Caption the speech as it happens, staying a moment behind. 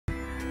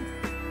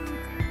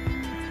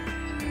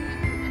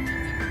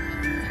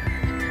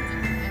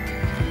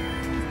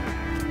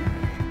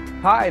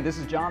Hi, this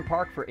is John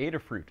Park for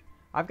Adafruit.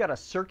 I've got a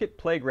circuit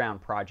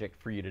playground project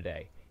for you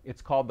today. It's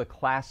called the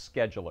Class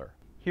Scheduler.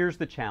 Here's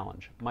the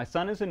challenge. My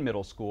son is in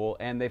middle school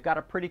and they've got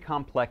a pretty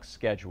complex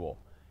schedule.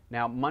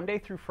 Now, Monday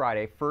through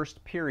Friday,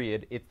 first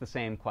period, it's the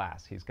same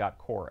class. He's got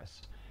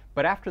chorus.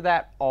 But after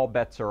that, all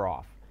bets are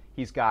off.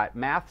 He's got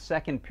math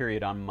second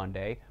period on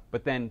Monday,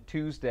 but then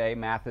Tuesday,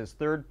 math is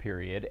third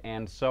period,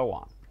 and so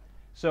on.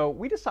 So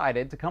we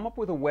decided to come up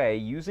with a way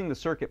using the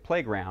circuit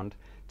playground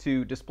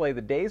to display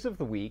the days of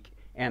the week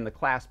and the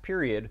class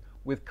period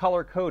with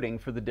color coding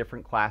for the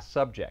different class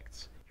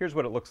subjects. Here's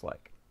what it looks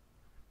like.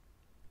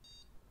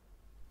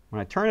 When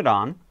I turn it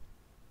on,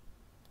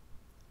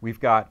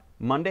 we've got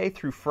Monday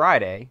through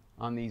Friday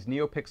on these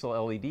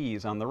NeoPixel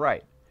LEDs on the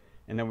right.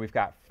 And then we've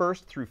got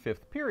first through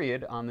fifth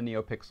period on the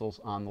NeoPixels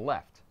on the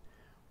left.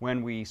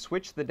 When we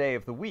switch the day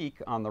of the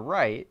week on the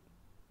right,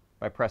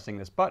 by pressing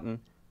this button,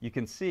 you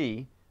can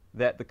see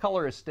that the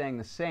color is staying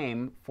the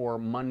same for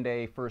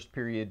Monday first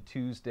period,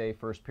 Tuesday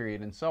first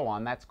period, and so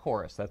on. That's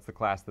chorus. That's the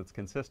class that's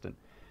consistent.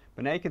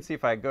 But now you can see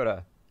if I go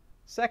to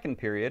second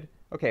period,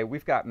 okay,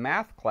 we've got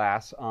math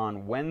class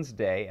on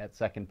Wednesday at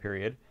second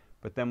period,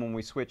 but then when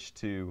we switch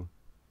to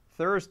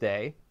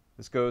Thursday,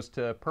 this goes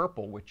to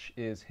purple, which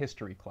is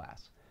history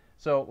class.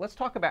 So let's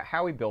talk about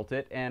how we built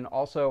it and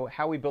also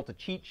how we built a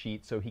cheat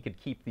sheet so he could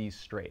keep these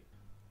straight.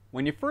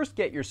 When you first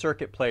get your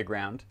circuit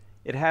playground,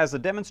 it has a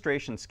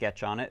demonstration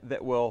sketch on it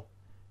that will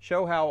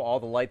show how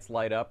all the lights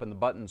light up and the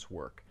buttons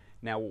work.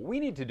 Now what we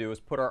need to do is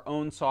put our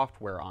own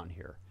software on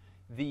here.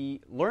 The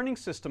learning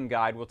system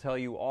guide will tell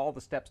you all the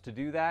steps to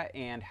do that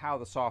and how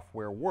the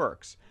software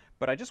works.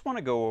 But I just want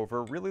to go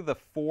over really the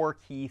 4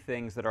 key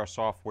things that our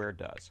software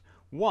does.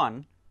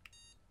 1,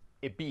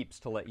 it beeps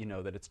to let you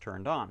know that it's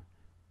turned on.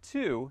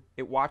 2,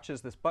 it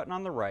watches this button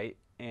on the right,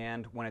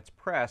 and when it's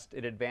pressed,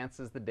 it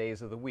advances the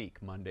days of the week,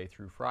 Monday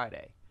through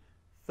Friday.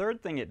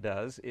 Third thing it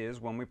does is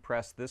when we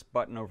press this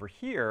button over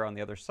here on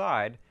the other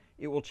side,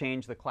 it will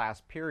change the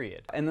class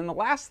period. And then the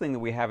last thing that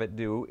we have it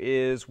do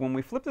is when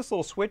we flip this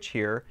little switch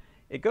here,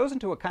 it goes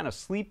into a kind of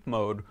sleep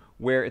mode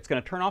where it's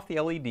going to turn off the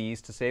LEDs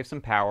to save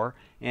some power,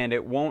 and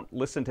it won't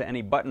listen to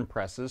any button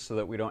presses so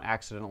that we don't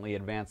accidentally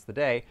advance the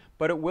day,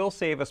 but it will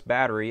save us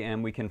battery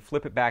and we can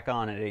flip it back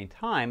on at any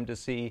time to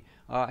see,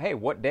 hey,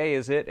 what day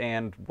is it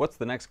and what's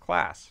the next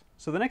class?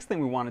 So the next thing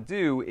we want to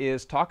do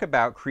is talk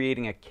about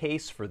creating a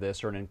case for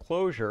this, or an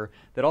enclosure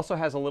that also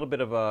has a little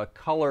bit of a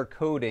color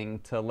coding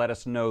to let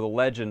us know the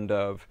legend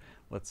of,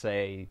 let's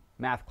say,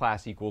 math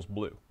class equals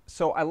blue.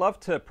 So I love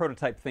to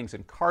prototype things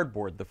in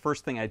cardboard. The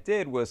first thing I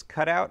did was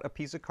cut out a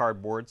piece of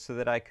cardboard so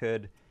that I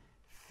could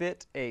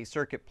fit a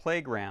circuit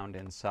playground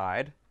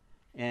inside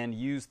and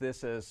use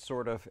this as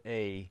sort of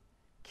a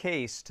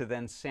case to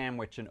then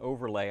sandwich an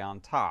overlay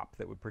on top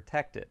that would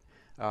protect it.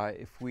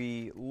 If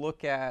we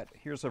look at,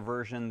 here's a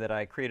version that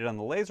I created on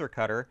the laser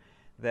cutter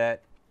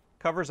that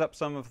covers up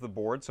some of the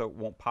board so it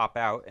won't pop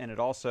out, and it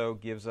also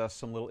gives us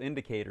some little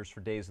indicators for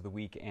days of the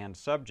week and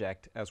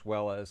subject, as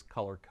well as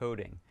color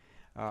coding.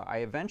 I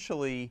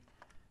eventually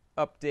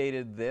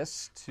updated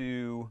this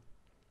to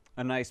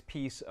a nice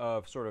piece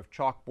of sort of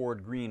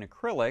chalkboard green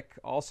acrylic,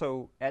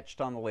 also etched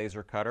on the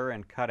laser cutter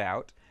and cut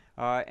out.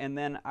 And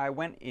then I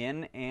went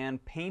in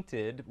and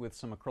painted with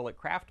some acrylic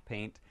craft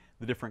paint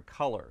the different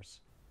colors.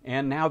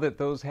 And now that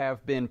those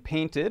have been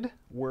painted,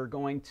 we're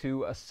going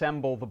to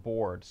assemble the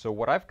board. So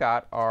what I've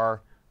got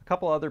are a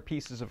couple other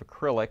pieces of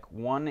acrylic.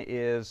 One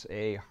is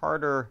a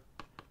harder,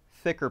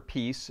 thicker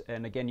piece,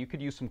 and again, you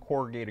could use some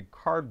corrugated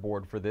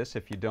cardboard for this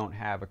if you don't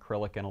have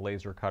acrylic and a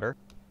laser cutter.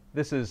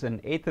 This is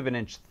 1/8 of an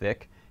inch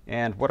thick,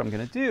 and what I'm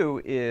going to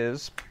do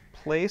is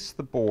place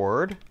the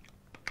board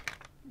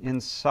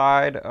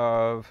inside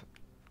of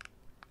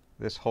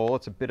this hole.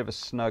 It's a bit of a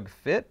snug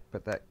fit,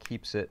 but that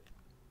keeps it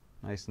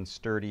nice and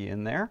sturdy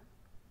in there.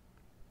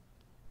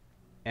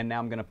 And now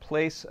I'm going to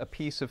place a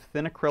piece of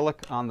thin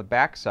acrylic on the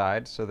back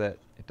side so that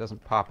it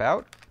doesn't pop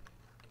out.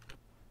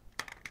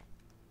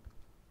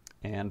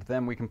 And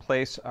then we can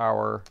place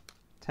our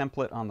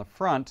template on the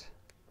front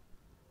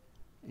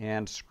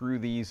and screw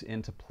these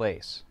into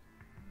place.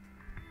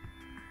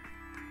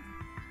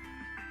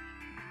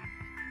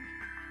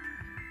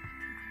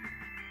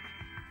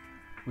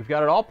 We've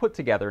got it all put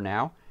together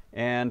now,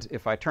 and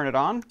if I turn it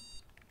on,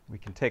 we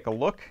can take a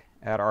look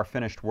at our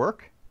finished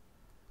work.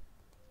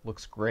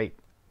 Looks great.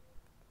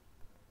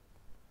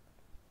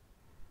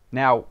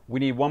 Now, we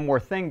need one more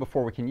thing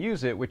before we can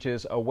use it, which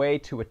is a way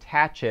to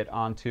attach it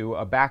onto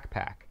a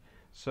backpack.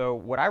 So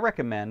what I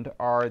recommend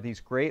are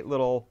these great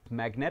little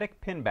magnetic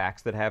pin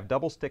backs that have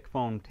double stick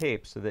foam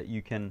tape so that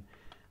you can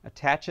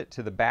attach it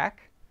to the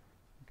back.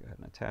 Go ahead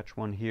and attach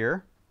one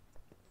here.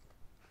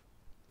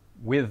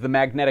 With the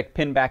magnetic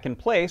pin back in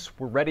place,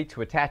 we're ready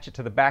to attach it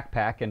to the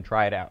backpack and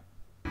try it out.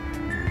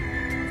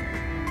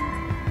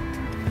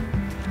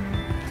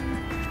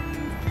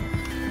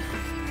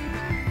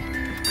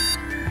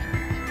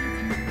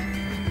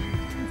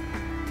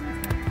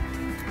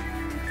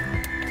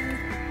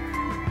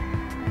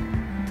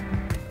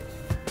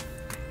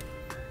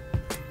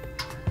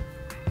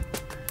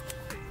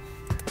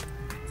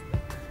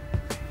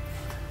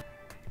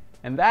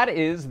 And that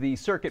is the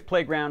Circuit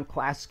Playground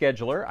class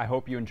scheduler. I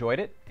hope you enjoyed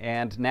it.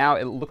 And now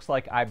it looks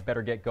like I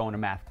better get going to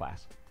math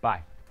class.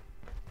 Bye.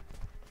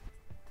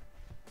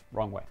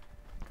 Wrong way.